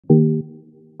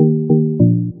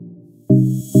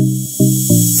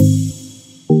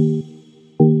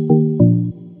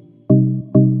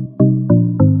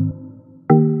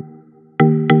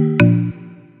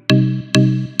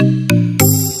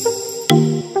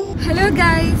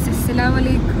guys,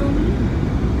 assalamualaikum.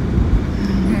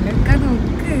 Hello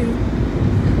നോക്ക്.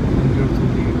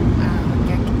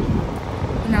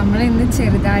 നമ്മൾ ഇന്ന്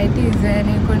ചെറുതായിട്ട്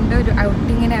ഇസനെ കൊണ്ട് ഒരു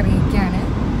ഔട്ടിങ്ങിനെ അറിയിക്കുകയാണ്.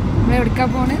 നമ്മൾ എവിടേക്കാ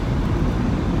പോണ്?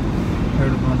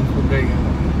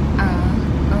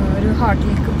 ഒരു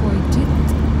ഹോട്ടലിലേക്ക് പോയിട്ട്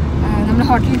നമ്മൾ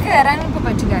ഹോട്ടലിലേക്ക് കയറാനും ഇപ്പോൾ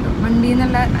പറ്റില്ലല്ലോ. വണ്ടി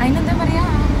എന്നുള്ള അതിനെന്താ പറയാ,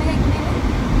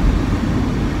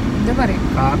 എന്താ പറയും,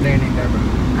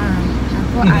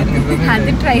 അപ്പോൾ അത്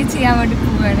ട്രൈ ചെയ്യാൻ വേണ്ടി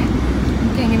പോവാണ്.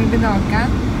 നമുക്ക് എങ്ങനെയുണ്ട് നോക്കാം.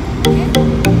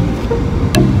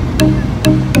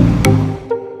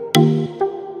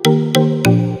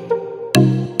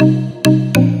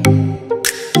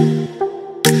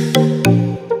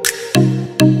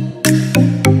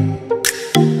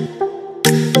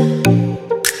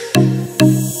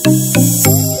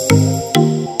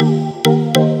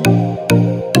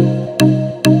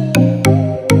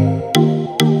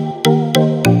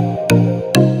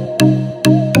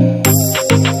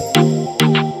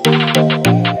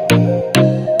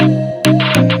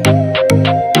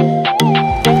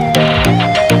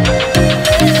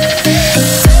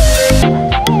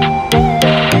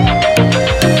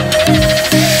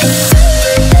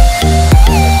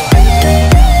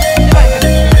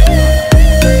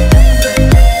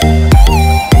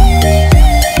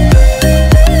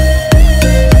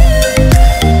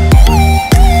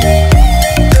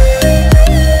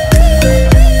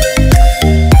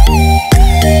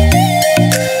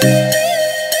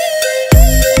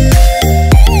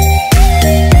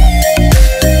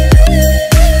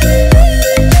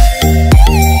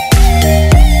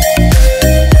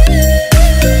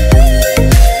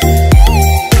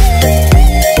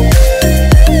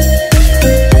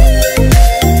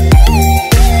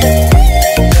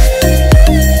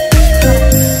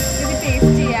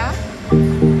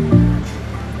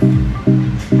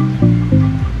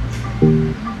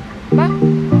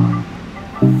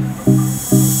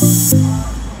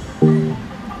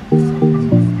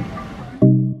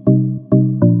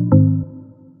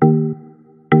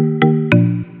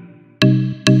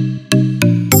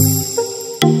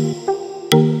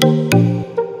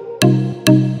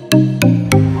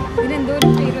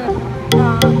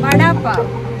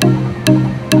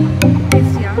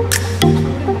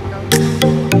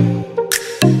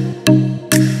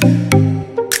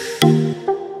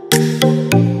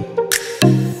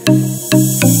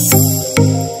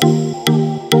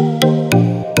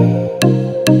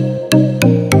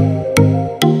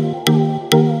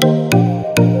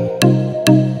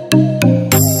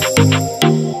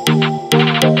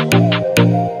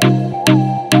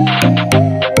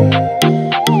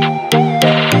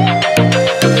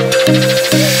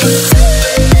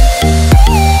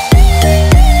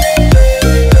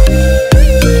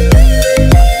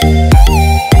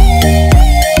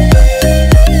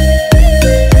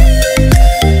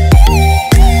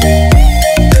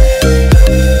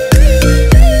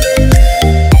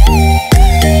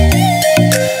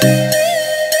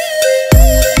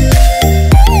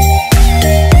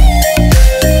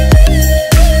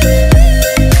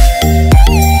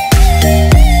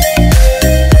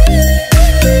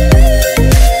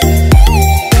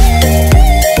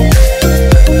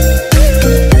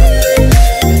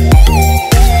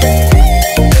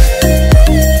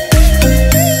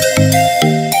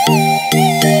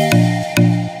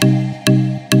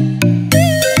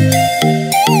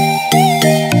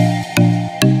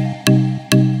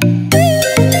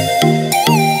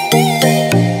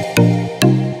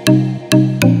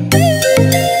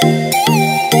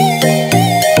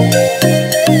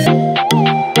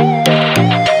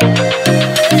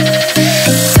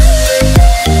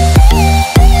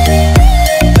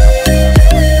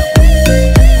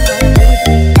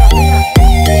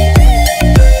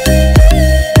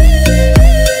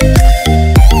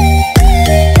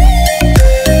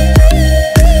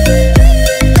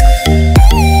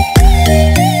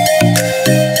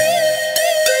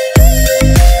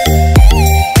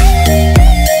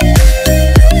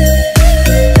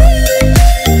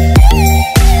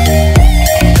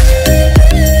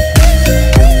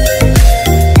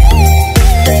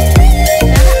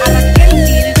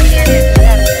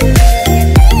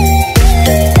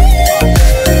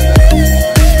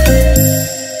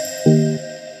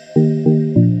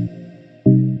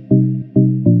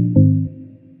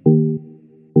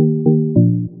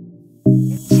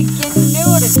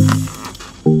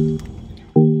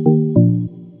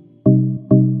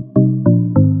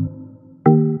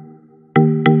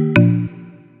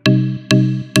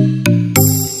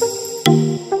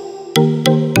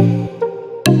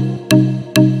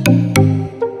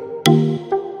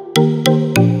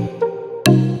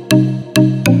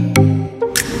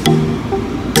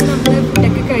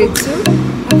 വെച്ചു.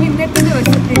 അപ്പോൾ ഇന്നത്തെ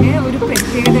ദിവസത്തിന് ഒരു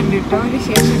പ്രത്യേകത ഉണ്ട് കേട്ടോ, ഒരു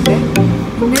വിശേഷമുണ്ട്.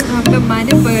 ഇന്ന് നമ്മുടെ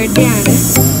ഉമ്മാൻ്റെ ബർത്ത്ഡേ ആണ്.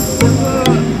 അപ്പോൾ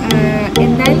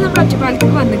എന്തായാലും നമ്മൾ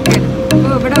ഒറ്റപ്പാലത്തേക്ക് വന്നിട്ടാണ്.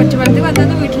 അപ്പോൾ ഇവിടെ ഒറ്റപ്പാലത്തേക്ക്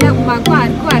വന്നത് വീട്ടിലെ ഉമ്മാക്കും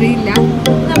ആർക്കും അറിയില്ല.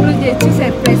 നമ്മൾ വിചാരിച്ചു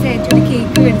സർപ്രൈസ് ആയിട്ട് ഒരു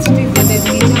കേക്ക് മേടിച്ചിട്ട്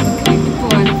ഇരുന്നിട്ടുണ്ടെങ്കിൽ നമുക്ക് വീട്ടിൽ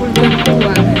പോകാൻ ഫുൾ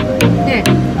പോവാണ് അല്ലേ.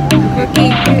 അപ്പോൾ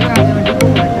കേക്ക് വാങ്ങാൻ വേണ്ടി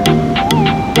പോകാം.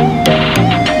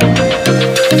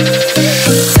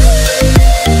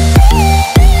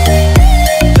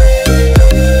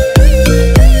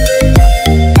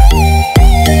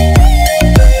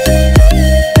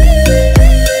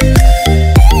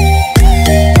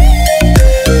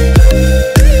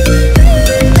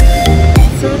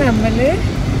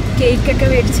 കേക്കൊക്കെ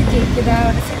മേടിച്ച് കേക്ക് ഇതാ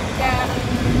അവിടെ സെറ്റാണ്.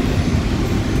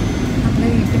 നമ്മൾ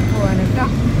വീട്ടിൽ പോവാണ് കേട്ടോ.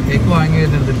 കേക്ക് വാങ്ങി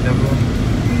വരുന്നില്ല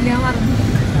ഇല്ല മറന്നു.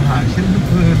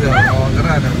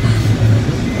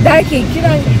 ഇതാ കേക്ക്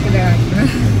ഇതാ കേക്ക് ഇതാ.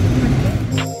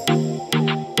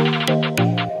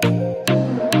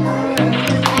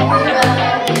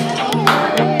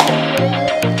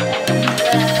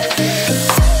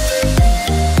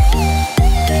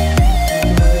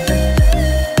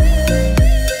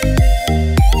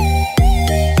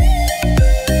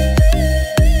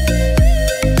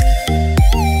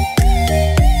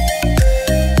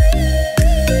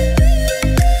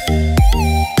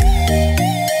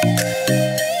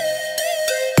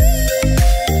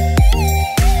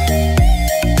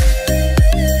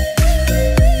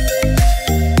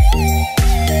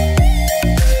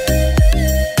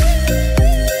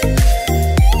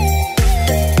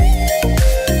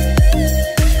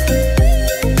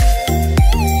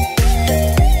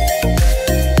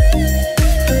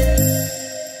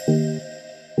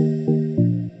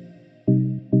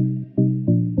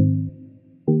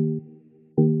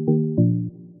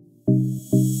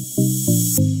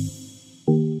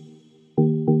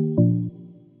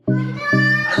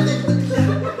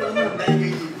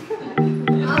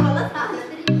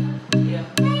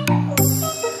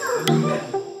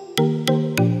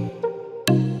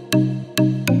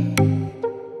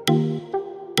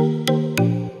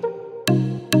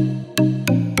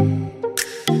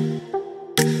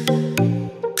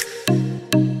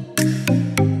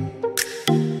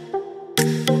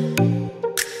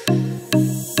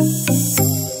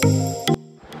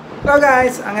 ഹലോ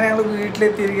ഗായ്സ്, അങ്ങനെ ഞങ്ങൾ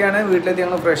വീട്ടിലെത്തിയിരിക്കുകയാണ്. വീട്ടിലെത്തി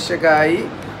ഞങ്ങൾ ഫ്രഷൊക്കെ ആയി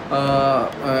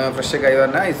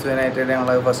പറഞ്ഞാൽ ഇസുവിനായിട്ട് ഞങ്ങൾ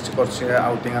ഫസ്റ്റ് കുറച്ച്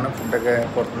ഔട്ടിംഗ് ആണ്. ഫുഡൊക്കെ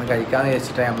പുറത്തുനിന്ന് കഴിക്കാമെന്ന്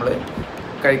വെച്ചിട്ടാണ് നമ്മൾ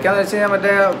കഴിക്കാമെന്ന് വെച്ച് കഴിഞ്ഞാൽ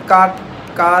മറ്റേ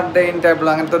കാർ ഡൈനിങ് ടേബിൾ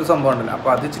അങ്ങനത്തെ ഒരു സംഭവം ഉണ്ടല്ലോ.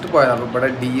 അപ്പോൾ അത് വെച്ചിട്ട് പോയത്. അപ്പോൾ ഇവിടെ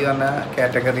ഡി പറഞ്ഞ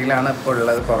കാറ്റഗറിയിലാണ് ഇപ്പോൾ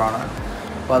ഉള്ളത് കൊറോണ.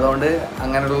 അപ്പോൾ അതുകൊണ്ട്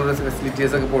അങ്ങനെയുള്ള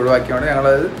ഫെസിലിറ്റീസൊക്കെ ഇപ്പോൾ ഒഴിവാക്കിയോണ്ട്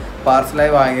ഞങ്ങളത്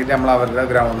പാർസലായി വാങ്ങിയിട്ട് നമ്മൾ അവരുടെ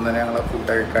ഗ്രൗണ്ടിൽ തന്നെ ഞങ്ങൾ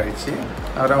ഫുഡൊക്കെ കഴിച്ച്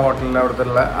അവരുടെ ഹോട്ടലിൽ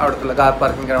അവിടുത്തെ കാർ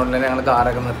പാർക്കിംഗ് ഗ്രൗണ്ടിൽ തന്നെ ഞങ്ങൾ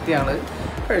കാറൊക്കെ നിർത്തി ഞങ്ങൾ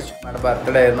കഴിച്ചു. നമ്മുടെ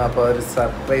ബർത്ത്ഡേ ആയിരുന്നു. അപ്പോൾ ഒരു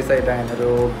സർപ്രൈസ് ആയിട്ട് അങ്ങനെ ഒരു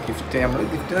ഗിഫ്റ്റ്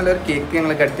നല്ലൊരു കേക്ക്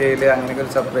ഞങ്ങൾ കട്ട് ചെയ്യൽ അങ്ങനെയൊക്കെ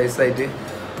ഒരു സർപ്രൈസ് ആയിട്ട്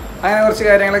അങ്ങനെ കുറച്ച്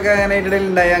കാര്യങ്ങളൊക്കെ അങ്ങനെ ഇടയിൽ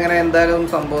ഉണ്ടായി. അങ്ങനെ എന്തായാലും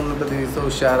സംഭവം ഇന്നത്തെ ദിവസം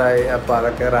ഉഷാറായി. അപ്പോൾ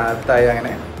അതൊക്കെ റാത്തായി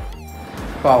അങ്ങനെ.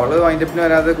 അപ്പോൾ അവൾ വൈൻഡപ്പിന്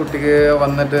വരാതെ കുട്ടിക്ക്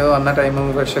വന്ന ടൈം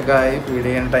ഫ്രഷൊക്കെ ആയി ഫീഡ്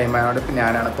ചെയ്യുന്ന ടൈമായതുകൊണ്ട് ഇപ്പോൾ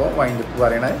ഞാനാണ് ഇപ്പോൾ വൈൻഡപ്പ്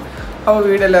പറയണത്. അപ്പോൾ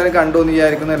വീഡിയോ എല്ലാവരും കണ്ടു എന്ന്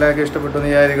വിചാരിക്കുന്നു, എല്ലാവർക്കും ഇഷ്ടപ്പെട്ടു എന്ന്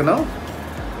വിചാരിക്കുന്നു.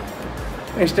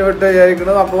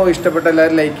 അപ്പോൾ ഇഷ്ടപ്പെട്ട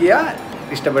എല്ലാവരും ലൈക്ക് ചെയ്യുക,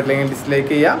 ഇഷ്ടപ്പെട്ടില്ലെങ്കിൽ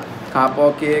ഡിസ്ലൈക്ക് ചെയ്യുക. അപ്പോൾ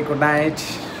ഓക്കെ, ഗുഡ് നൈറ്റ്.